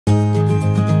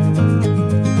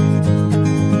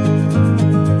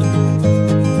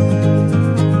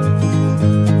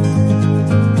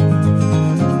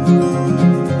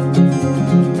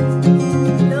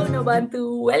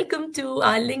welcome to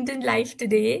our LinkedIn Live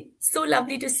today. So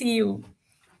lovely to see you.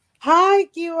 Hi,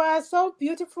 Kiwa. So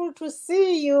beautiful to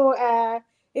see you.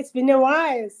 It's been a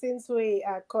while since we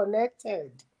are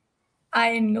connected.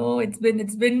 I know it's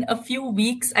been a few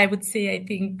weeks, I would say. I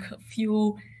think a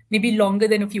few, maybe longer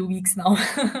than a few weeks now.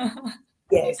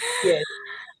 Yes, yes.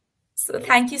 So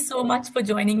thank you so much for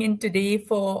joining in today.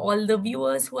 For all the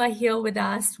viewers who are here with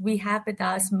us, we have with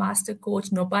us Master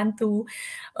Coach Nobantu,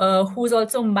 who's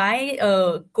also my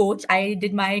coach. I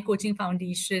did my coaching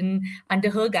foundation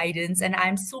under her guidance, and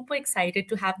I'm super excited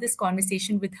to have this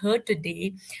conversation with her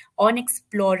today on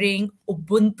exploring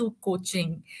Ubuntu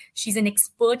coaching. She's an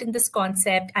expert in this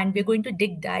concept, and we're going to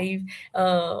dive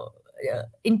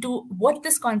into what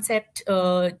this concept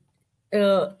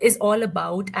is all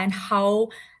about and how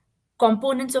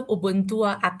components of Ubuntu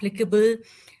are applicable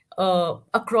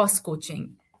across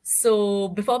coaching. So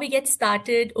before we get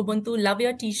started, Ubuntu, love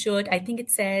your t-shirt. I think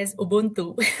it says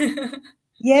Ubuntu.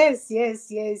 Yes.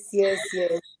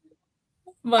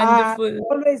 Wonderful.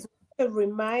 Always a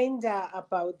reminder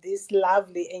about this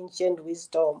lovely ancient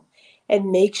wisdom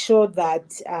and make sure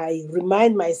that I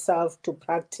remind myself to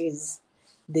practice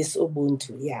this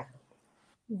Ubuntu. Yeah.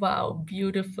 Wow,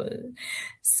 beautiful.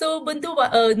 So,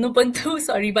 Ubuntu,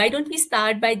 sorry, why don't we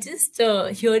start by just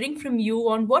hearing from you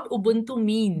on what Ubuntu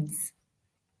means?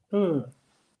 Kiwa,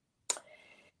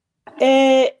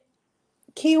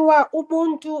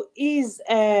 Ubuntu is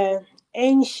an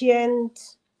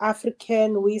ancient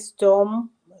African wisdom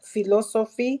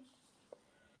philosophy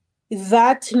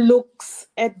that looks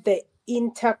at the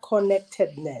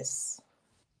interconnectedness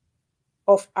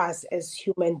of us as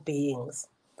human beings.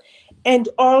 And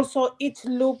also it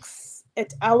looks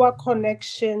at our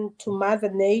connection to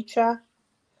Mother Nature,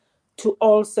 to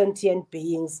all sentient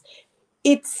beings.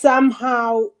 It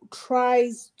somehow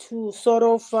tries to sort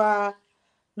of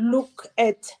look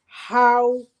at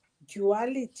how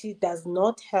duality does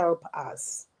not help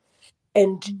us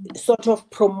and sort of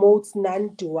promotes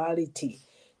non-duality.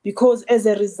 Because as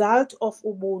a result of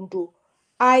Ubuntu,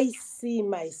 I see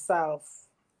myself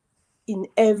in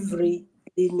every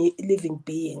living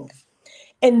being.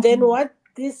 And then what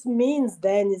this means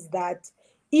then is that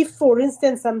if, for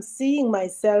instance, I'm seeing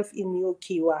myself in you,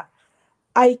 Kiwa,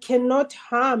 I cannot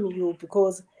harm you,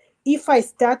 because if I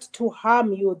start to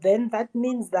harm you, then that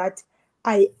means that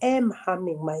I am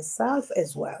harming myself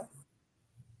as well.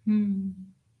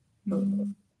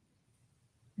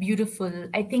 Beautiful.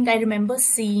 I think I remember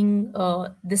seeing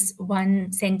this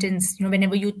one sentence,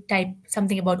 whenever you type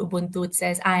something about Ubuntu, it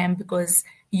says, I am because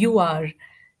you are.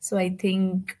 So I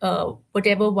think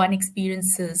whatever one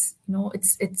experiences,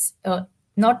 it's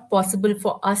not possible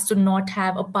for us to not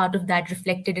have a part of that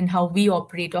reflected in how we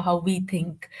operate or how we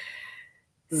think.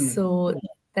 So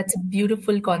that's a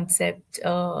beautiful concept,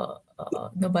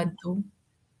 Nobantu.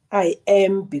 I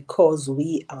am because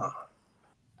we are.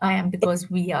 I am because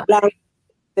we are.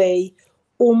 Say,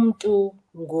 umntu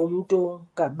ngumntu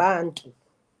ngabantu.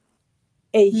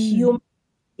 A human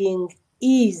being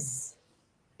is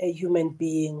a human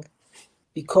being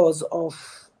because of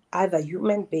other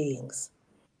human beings,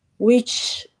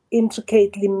 which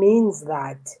intricately means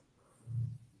that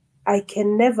I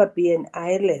can never be an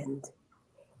island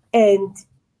and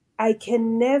I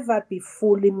can never be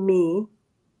fully me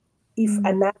if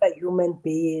another human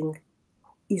being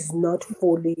is not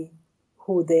fully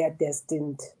who they are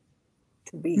destined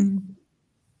to be.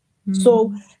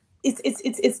 So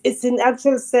it's in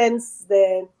actual sense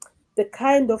the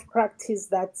kind of practice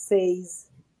that says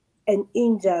an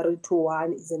injury to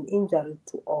one is an injury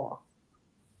to all.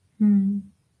 And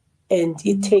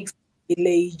it takes a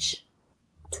village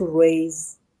to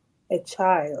raise a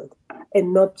child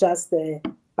and not just the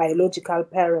biological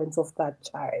parents of that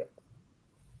child.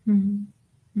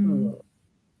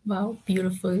 Wow,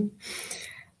 beautiful.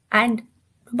 And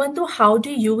Ubuntu, how do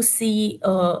you see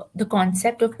the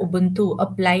concept of Ubuntu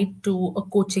applied to a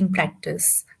coaching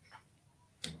practice?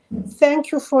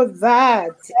 Thank you for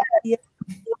that. Yeah.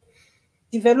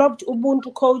 Developed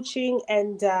Ubuntu Coaching,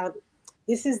 and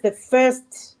this is the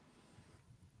first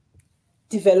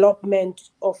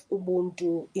development of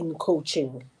Ubuntu in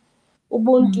coaching.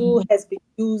 Ubuntu has been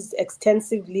used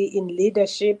extensively in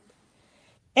leadership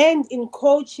and in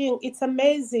coaching. It's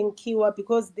amazing, Kiwa,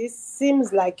 because this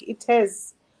seems like it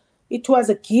was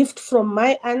a gift from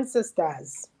my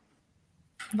ancestors,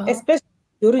 especially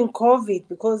during COVID,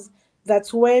 because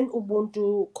that's when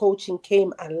Ubuntu coaching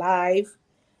came alive.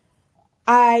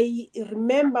 I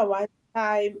remember one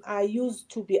time I used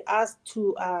to be asked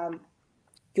to,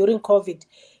 during COVID,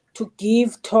 to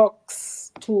give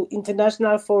talks to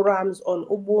international forums on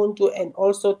Ubuntu and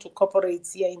also to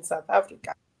corporates here in South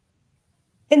Africa.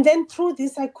 And then through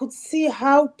this, I could see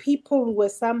how people were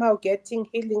somehow getting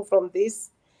healing from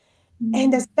this.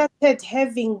 And I started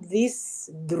having this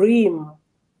dream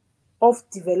of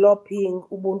developing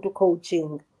Ubuntu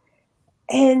coaching.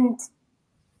 And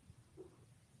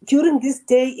during this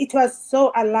day, it was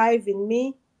so alive in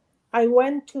me. I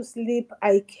went to sleep.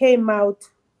 I came out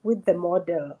with the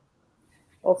model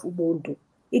of Ubuntu.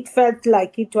 It felt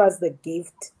like it was the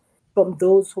gift from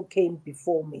those who came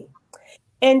before me.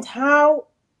 And how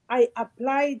I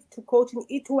applied to coaching,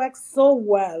 it works so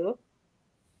well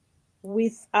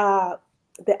with the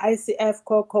ICF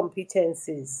core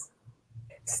competencies.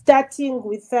 Starting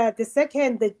with the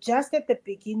second, just at the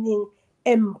beginning,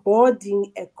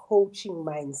 embodying a coaching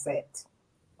mindset.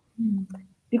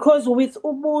 Because with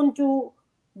Ubuntu,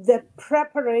 the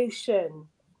preparation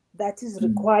that is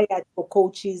required for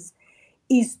coaches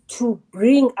is to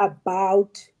bring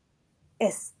about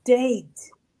a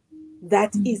state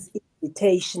that is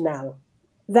invitational,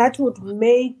 that would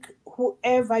make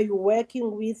whoever you're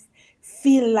working with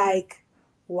feel like,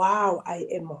 wow, I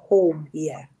am home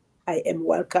here. I am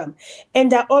welcome.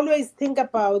 And I always think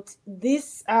about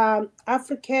this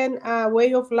African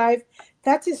way of life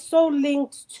that is so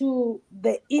linked to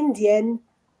the Indian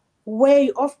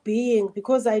way of being,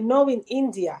 because I know in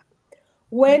India,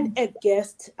 when a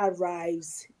guest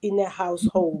arrives in a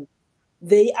household,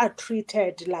 they are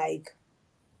treated like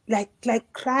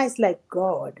Christ, like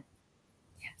God.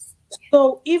 Yes.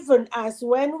 So even as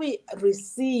when we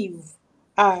receive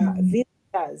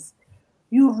visitors,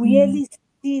 you really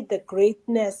see the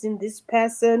greatness in this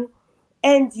person,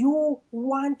 and you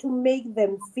want to make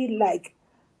them feel like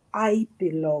I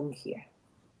belong here.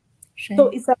 So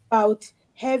Right. it's about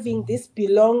having this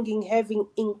belonging, having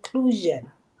inclusion.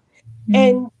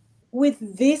 And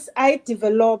with this, I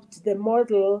developed the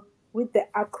model with the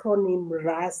acronym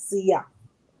RASIA.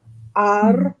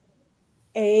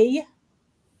 RASEA.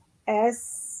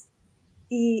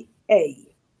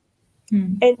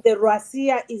 And the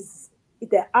RASIA is,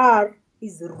 the R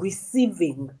is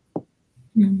receiving.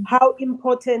 How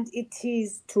important it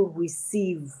is to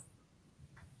receive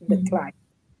the client.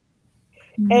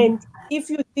 And if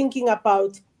you're thinking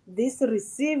about this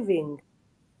receiving,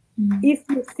 if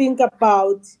you think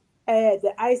about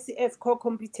the ICF core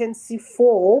competency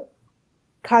 4,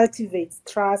 cultivates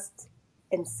trust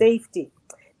and safety.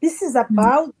 This is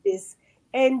about this.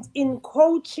 And in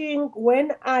coaching,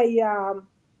 when I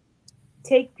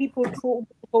take people through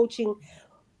coaching,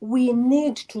 we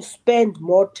need to spend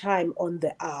more time on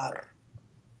the R.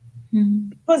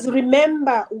 Because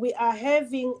remember, we are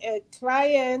having a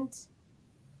client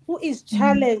who is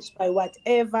challenged by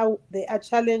whatever they are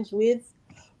challenged with,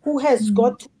 who has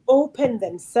got to open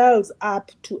themselves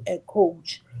up to a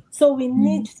coach. So we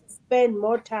need to spend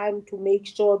more time to make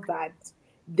sure that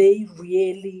they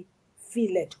really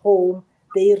feel at home,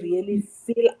 they really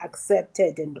feel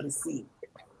accepted and received.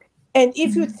 And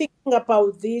if you're thinking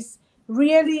about this,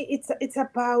 really it's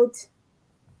about,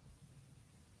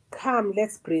 come,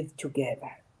 let's breathe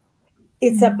together.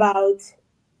 It's about,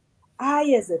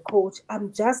 I as a coach,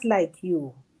 I'm just like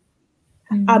you.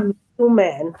 I'm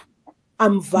human.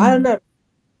 I'm vulnerable.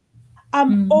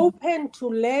 I'm open to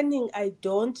learning. I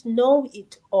don't know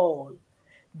it all.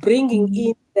 Bringing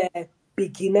in the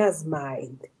beginner's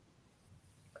mind.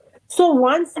 So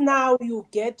once now you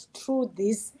get through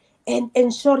this and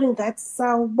ensuring that,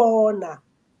 Sawubona,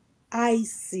 I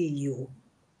see you.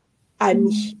 I'm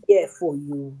here for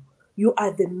you. You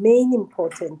are the main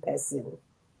important person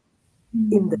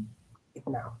in the right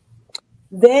now.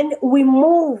 Then we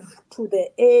move to the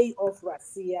A of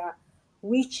Rasia,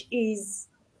 which is,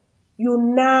 you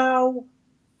now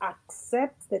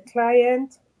accept the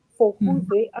client for who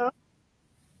they are,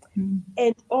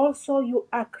 and also you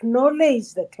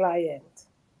acknowledge the client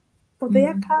for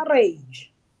their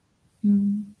courage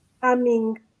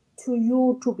coming to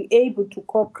you to be able to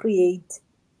co-create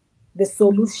the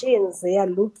solutions they are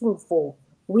looking for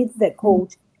with the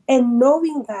coach, and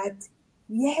knowing that,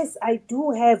 yes, I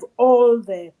do have all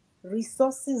the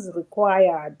resources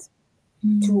required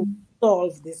to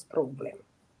solve this problem.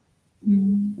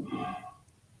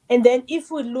 And then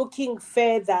if we're looking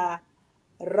further,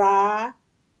 Ra,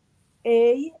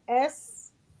 A,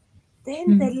 S,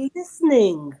 then the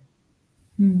listening.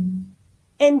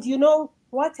 And you know,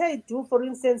 what I do, for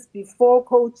instance, before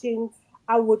coaching,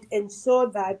 I would ensure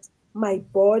that my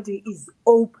body is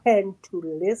open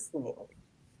to listening.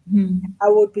 I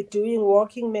would be doing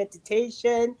walking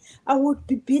meditation. I would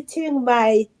be beating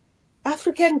my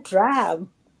African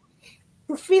drum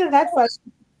to feel that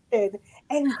vibration.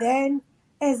 And then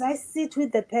as I sit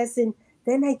with the person,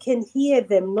 then I can hear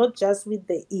them, not just with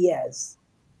the ears.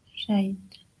 Right.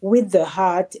 with the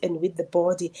heart and with the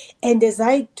body. And as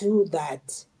I do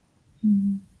that,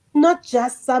 not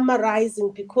just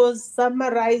summarizing, because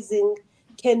summarizing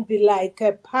can be like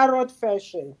a parrot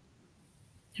fashion,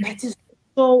 but it's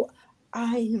so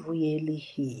I really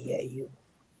hear you.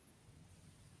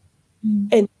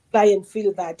 And try and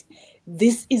feel that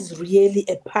this is really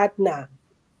a partner.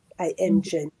 I am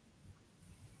Jen.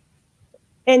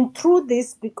 And through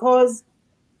this, because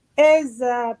as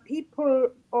people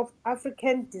of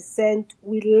African descent,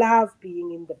 we love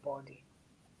being in the body,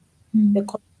 the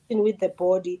connection with the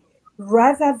body,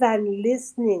 rather than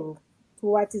listening to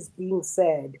what is being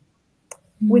said.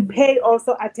 We pay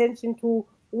also attention to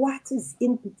what is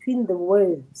in between the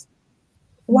words.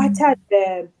 What are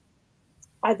the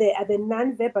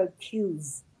non-verbal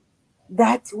cues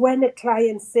that when a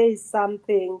client says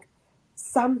something,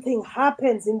 something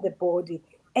happens in the body,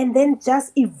 and then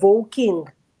just evoking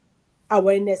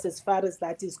awareness as far as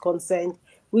that is concerned,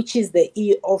 which is the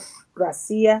E of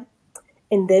Rasia.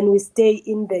 And then we stay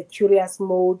in the curious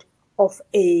mode of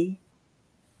A.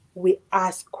 We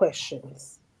ask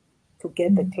questions to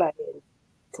get the client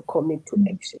to commit to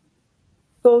action.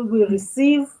 So we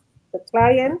receive the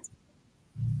client,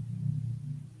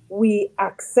 we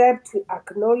accept, we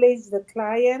acknowledge the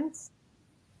client,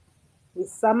 we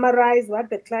summarize what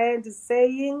the client is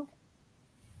saying,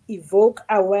 evoke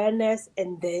awareness,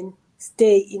 and then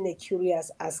stay in a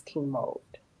curious asking mode.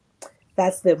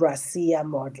 That's the Rasia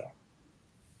model.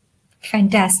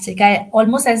 Fantastic. I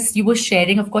almost, as you were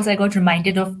sharing, of course, I got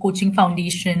reminded of Coaching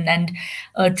Foundation and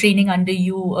training under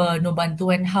you,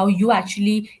 Nobantu, and how you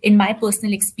actually, in my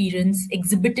personal experience,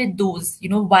 exhibited those,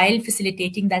 while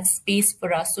facilitating that space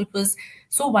for us. So it was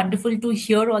so wonderful to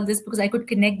hear all this, because I could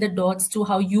connect the dots to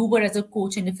how you were as a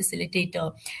coach and a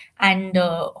facilitator. And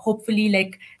hopefully,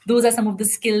 like, those are some of the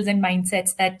skills and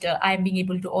mindsets that I'm being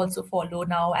able to also follow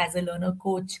now as a learner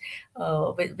coach,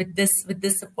 with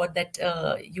this support that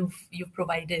you've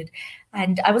provided.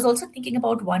 And I was also thinking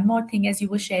about one more thing as you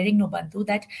were sharing, Nobantu,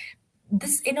 that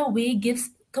this in a way gives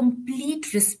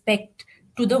complete respect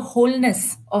to the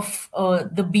wholeness of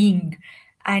the being.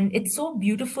 And it's so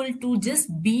beautiful to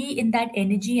just be in that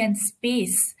energy and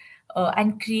space,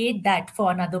 and create that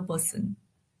for another person.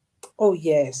 Oh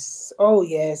yes,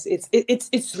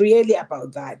 it's really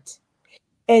about that,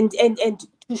 and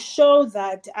to show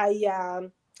that I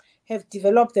have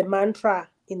developed a mantra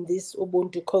in this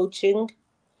Ubuntu coaching,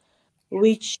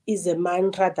 which is a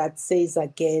mantra that says,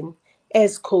 again,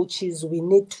 as coaches, we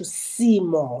need to see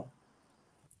more,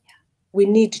 we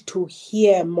need to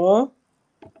hear more,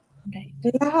 Right.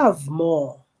 love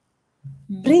more,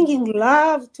 bringing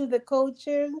love to the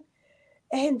coaching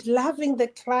and loving the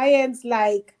clients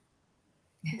like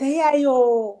they are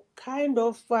your kind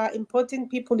of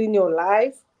important people in your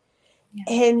life,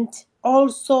 and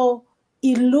also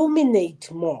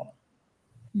illuminate more.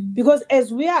 Because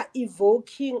as we are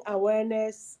evoking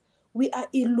awareness, we are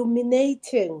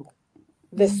illuminating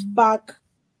the spark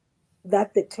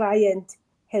that the client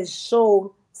has shown,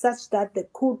 such that there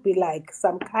could be like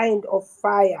some kind of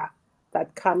fire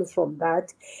that comes from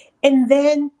that. And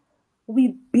then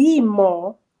we be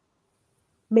more,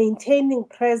 maintaining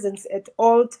presence at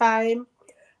all time,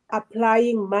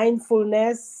 applying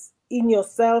mindfulness in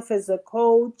yourself as a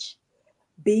coach,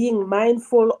 being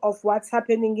mindful of what's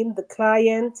happening in the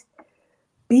client,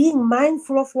 being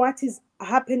mindful of what is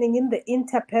happening in the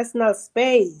interpersonal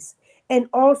space. And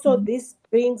also this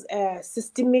brings a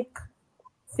systemic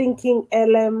thinking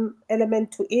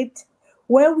element to it,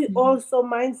 where we also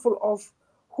mindful of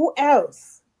who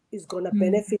else is going to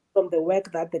benefit from the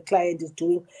work that the client is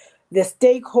doing, the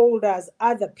stakeholders,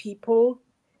 other people.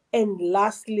 And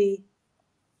lastly,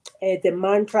 the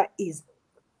mantra is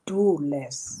do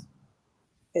less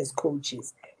as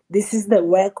coaches. This is the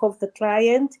work of the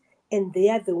client, and they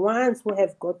are the ones who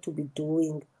have got to be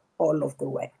doing all of the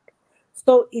work.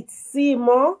 So it's see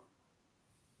more,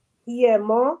 hear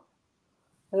more,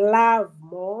 love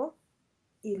more,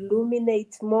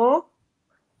 illuminate more,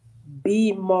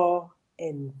 be more,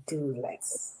 and do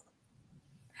less.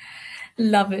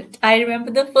 Love it. I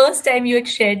remember the first time you had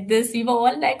shared this, we were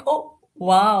all like, oh,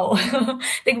 wow.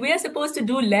 Like, we are supposed to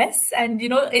do less. And,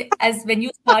 as when you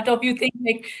start off, you think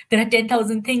like there are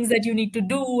 10,000 things that you need to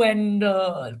do. And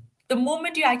the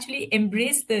moment you actually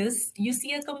embrace this, you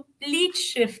see a complete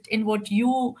shift in what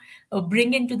you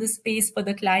bring into the space for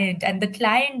the client. And the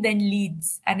client then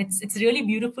leads. And it's really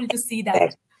beautiful to see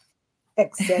that.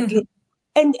 Exactly.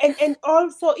 And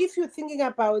also, if you're thinking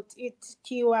about it,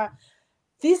 Kiwa,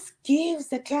 this gives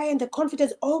the client the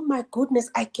confidence, oh my goodness,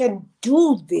 I can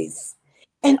do this.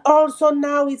 And also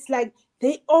now it's like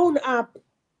they own up.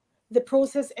 the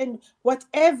process, and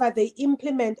whatever they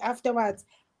implement afterwards.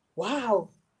 Wow,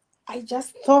 I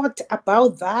just thought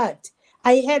about that.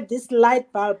 I had this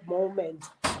light bulb moment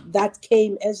that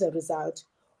came as a result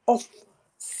of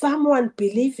someone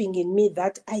believing in me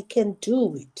that I can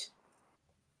do it.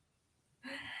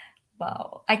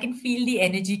 Wow, I can feel the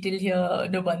energy till here,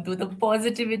 Nobantu, the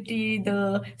positivity,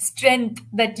 the strength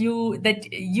that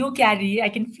you carry. I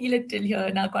can feel it till here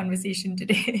in our conversation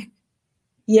today.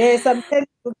 Yes, I'm telling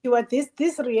you what,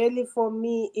 this really for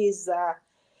me is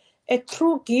a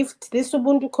true gift, this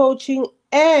Ubuntu coaching.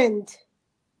 And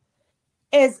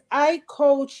as I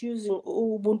coach using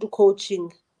Ubuntu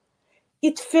coaching,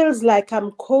 it feels like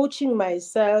I'm coaching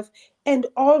myself and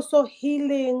also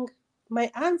healing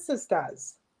my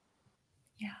ancestors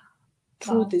Yeah.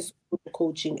 through Wow. this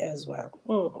coaching as well.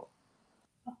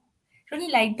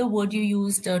 Really like the word you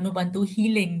used, Nobantu,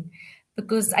 healing,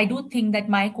 because I do think that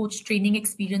my coach training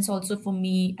experience also for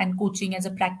me and coaching as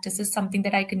a practice is something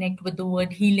that I connect with the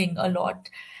word healing a lot.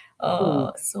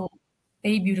 Mm. So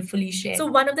very beautifully shared. So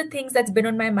one of the things that's been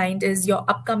on my mind is your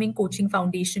upcoming coaching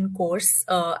foundation course.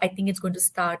 I think it's going to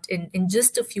start in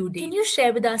just a few days. Can you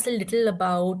share with us a little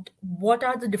about what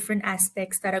are the different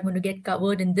aspects that are going to get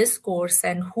covered in this course,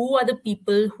 and who are the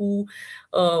people who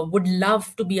would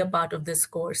love to be a part of this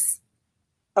course?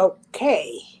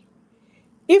 Okay.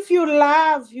 If you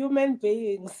love human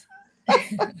beings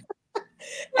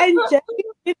and just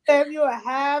with them, you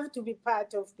have to be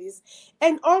part of this.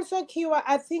 And also, Kiwa,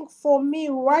 I think for me,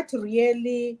 what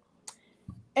really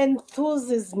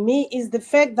enthuses me is the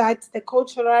fact that the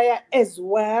Coacharya as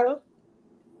well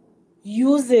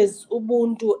uses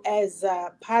Ubuntu as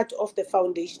a part of the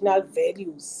foundational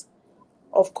values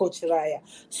of Coacharya.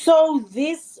 So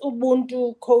this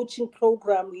Ubuntu coaching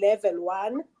program level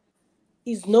 1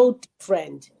 is no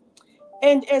different.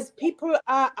 And as people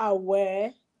are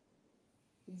aware,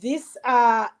 this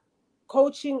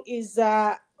coaching is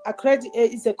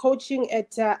is a coaching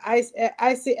at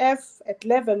ICF at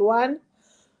level 1.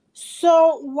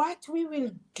 So what we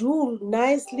will do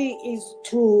nicely is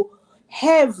to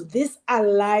have this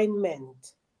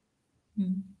alignment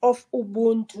of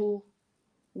Ubuntu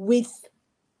with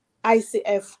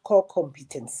ICF core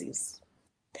competencies.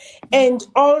 And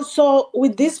also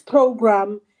with this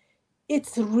program,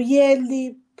 it's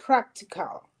really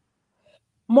practical.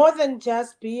 More than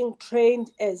just being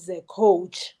trained as a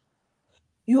coach,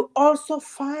 you also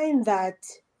find that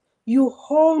you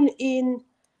hone in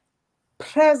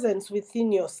presence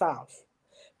within yourself,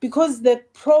 because the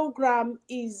program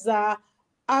is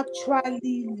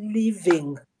actually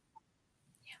living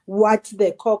what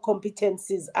the core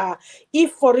competencies are.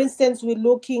 If, for instance, we're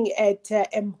looking at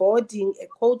embodying a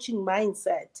coaching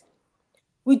mindset,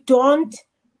 we don't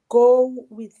go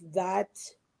with that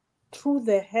through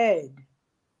the head.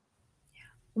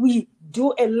 We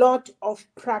do a lot of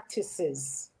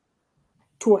practices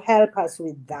to help us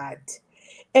with that.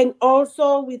 And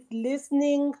also with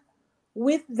listening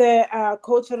with the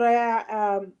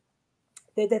Coacharya,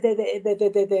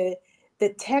 the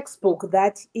textbook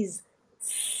that is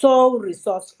so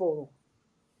resourceful.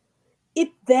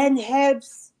 It then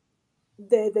helps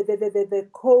the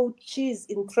coaches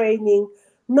in training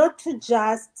not to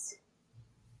just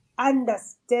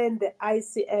understand the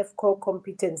ICF core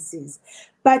competencies,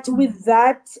 but with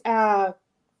that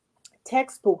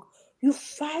textbook, you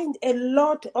find a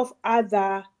lot of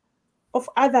other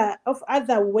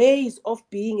ways of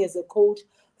being as a coach.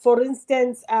 For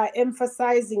instance,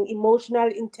 emphasizing emotional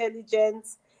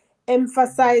intelligence,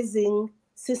 emphasizing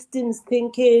systems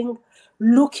thinking,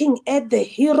 looking at the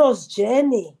hero's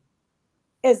journey.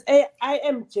 As I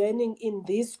am journeying in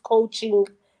this coaching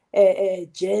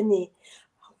journey,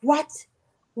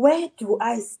 where do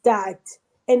I start?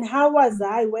 And how was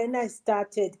I when I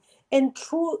started? And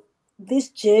through this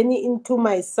journey into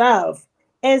myself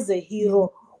as a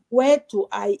hero, where do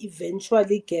I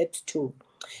eventually get to?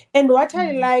 And what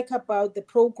I like about the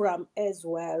program as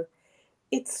well,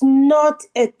 it's not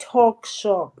a talk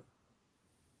shop.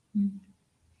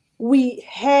 We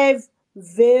have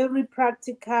very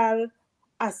practical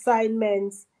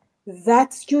assignments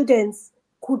that students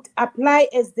could apply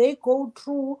as they go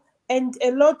through. And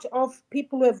a lot of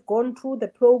people who have gone through the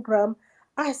program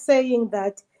are saying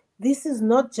that this is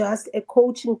not just a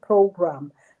coaching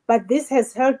program, but this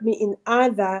has helped me in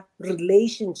other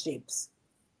relationships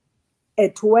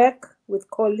at work with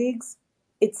colleagues.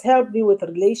 It's helped me with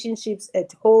relationships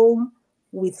at home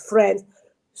with friends.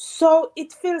 So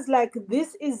it feels like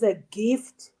this is a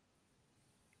gift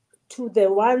to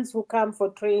the ones who come for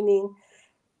training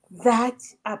that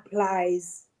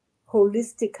applies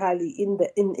holistically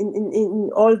in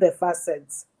all the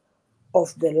facets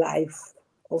of the life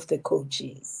of the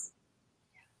coaches.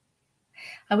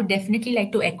 I would definitely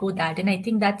like to echo that. And I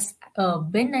think that's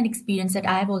been an experience that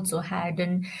I've also had.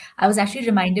 And I was actually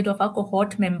reminded of our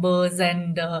cohort members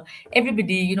and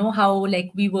everybody, how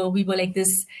like we were like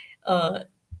this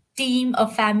team, a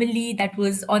family that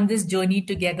was on this journey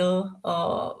together.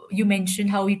 You mentioned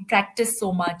how we practiced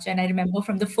so much. And I remember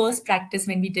from the first practice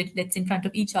when we did Let's in front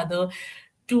of each other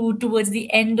to towards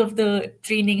the end of the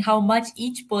training, how much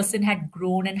each person had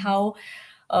grown and how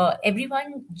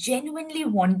everyone genuinely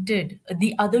wanted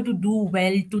the other to do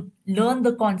well, to learn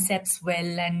the concepts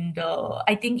well. And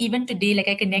I think even today, like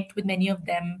I connect with many of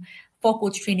them for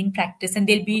coach training practice, and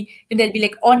there'll be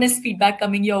like honest feedback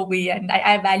coming your way, and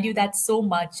I value that so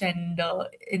much, and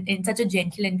in such a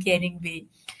gentle and caring way.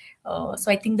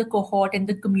 So I think the cohort and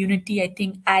the community, I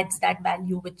think, adds that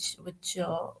value, which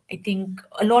I think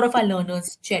a lot of our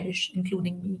learners cherish,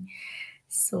 including me.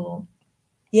 So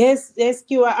Yes,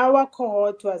 Kiwa, our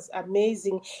cohort was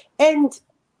amazing. And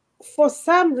for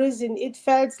some reason, it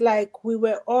felt like we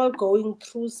were all going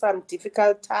through some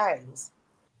difficult times.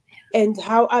 And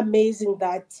how amazing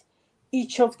that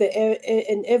each of the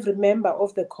and every member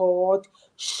of the cohort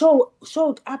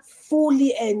showed up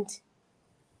fully, and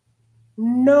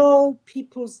no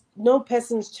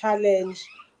person's challenge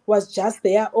was just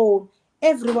their own.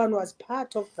 Everyone was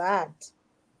part of that, part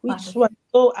which of was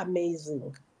so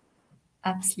amazing.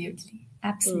 Absolutely.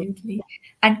 Absolutely.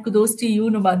 And kudos to you,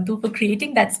 Nobantu, for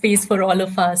creating that space for all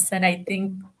of us. And I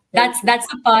think that's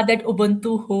the part that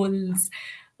Ubuntu holds,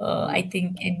 I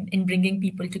think, in bringing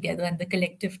people together and the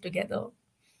collective together.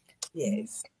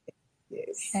 Yes,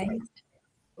 yes. Right.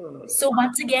 So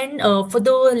once again, for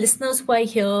the listeners who are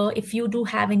here, if you do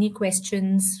have any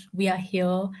questions, we are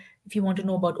here. If you want to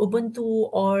know about Ubuntu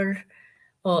or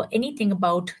anything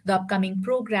about the upcoming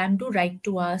program, do write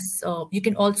to us. You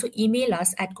can also email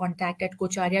us at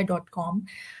contact@coacharya.com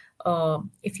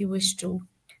if you wish to.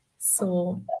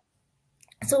 So,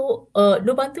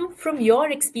 Nobantu, from your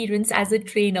experience as a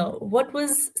trainer, what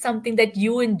was something that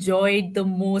you enjoyed the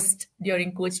most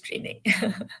during coach training?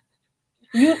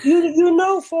 You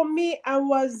know, for me, I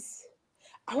was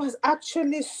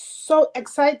actually so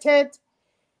excited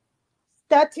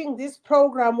starting this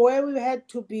program where we had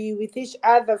to be with each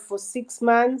other for 6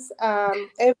 months,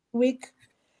 every week,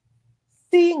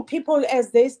 seeing people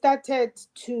as they started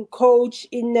to coach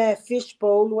in a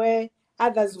fishbowl where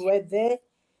others were there,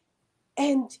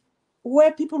 and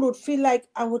where people would feel like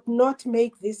I would not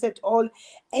make this at all,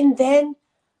 and then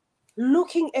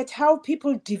looking at how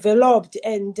people developed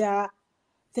and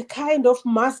the kind of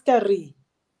mastery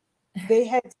they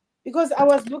had, because I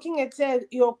was looking at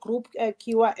your group,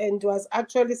 Kiwa, and was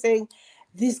actually saying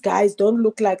these guys don't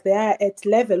look like they are at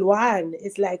level 1.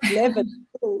 It's like level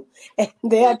 2, and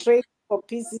they are training for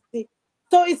PCC.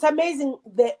 So it's amazing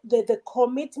the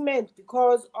commitment,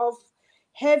 because of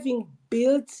having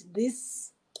built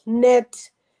this net,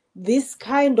 this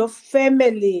kind of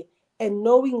family, and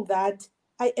knowing that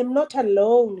I am not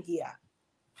alone here.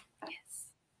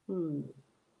 Hmm.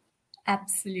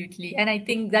 Absolutely. And I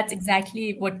think that's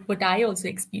exactly what I also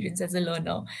experience as a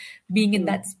learner, being in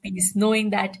that space,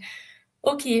 knowing that,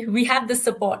 okay, we have the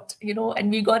support, and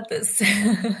we got this.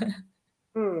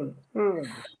 Hmm. Hmm. Yes.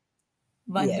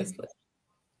 Wonderful.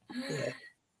 Yes.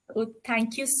 Oh,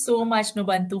 thank you so much,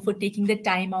 Nobantu, for taking the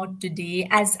time out today.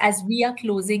 As we are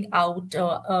closing out,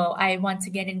 I once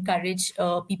again encourage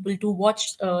people to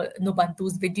watch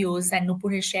Nobantu's videos, and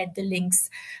Nupur has shared the links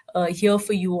here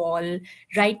for you all.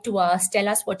 Write to us, tell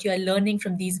us what you are learning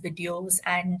from these videos,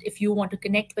 and if you want to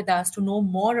connect with us to know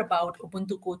more about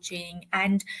Ubuntu coaching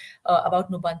and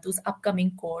about Nobantu's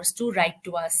upcoming course, do write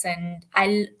to us, and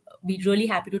I'll be really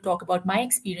happy to talk about my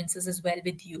experiences as well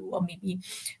with you, or maybe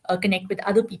connect with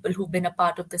other people who've been a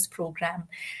part of this program.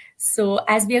 So,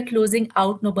 as we are closing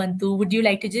out, Nobantu, would you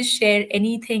like to just share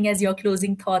anything as your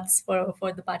closing thoughts for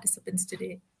the participants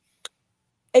today?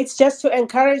 It's just to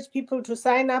encourage people to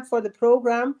sign up for the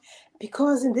program,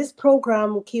 because in this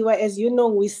program, Kiwa, as you know,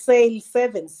 we sail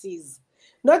 7 seas,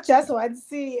 not just one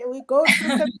sea. We go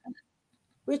through 7,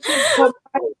 which is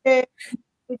compassion,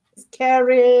 which is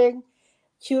caring,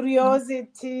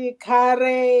 curiosity,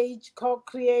 courage,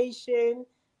 co-creation,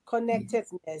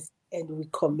 connectedness, and we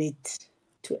commit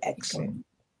to action.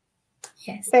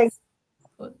 Yes. Thank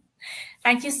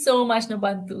Thank you so much,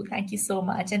 Nobantu. Thank you so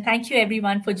much. And thank you,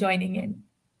 everyone, for joining in.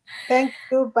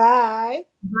 you. Bye.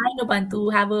 Bye,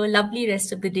 Nobantu. Have a lovely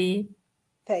rest of the day.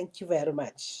 Thank you very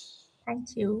much.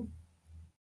 Thank you.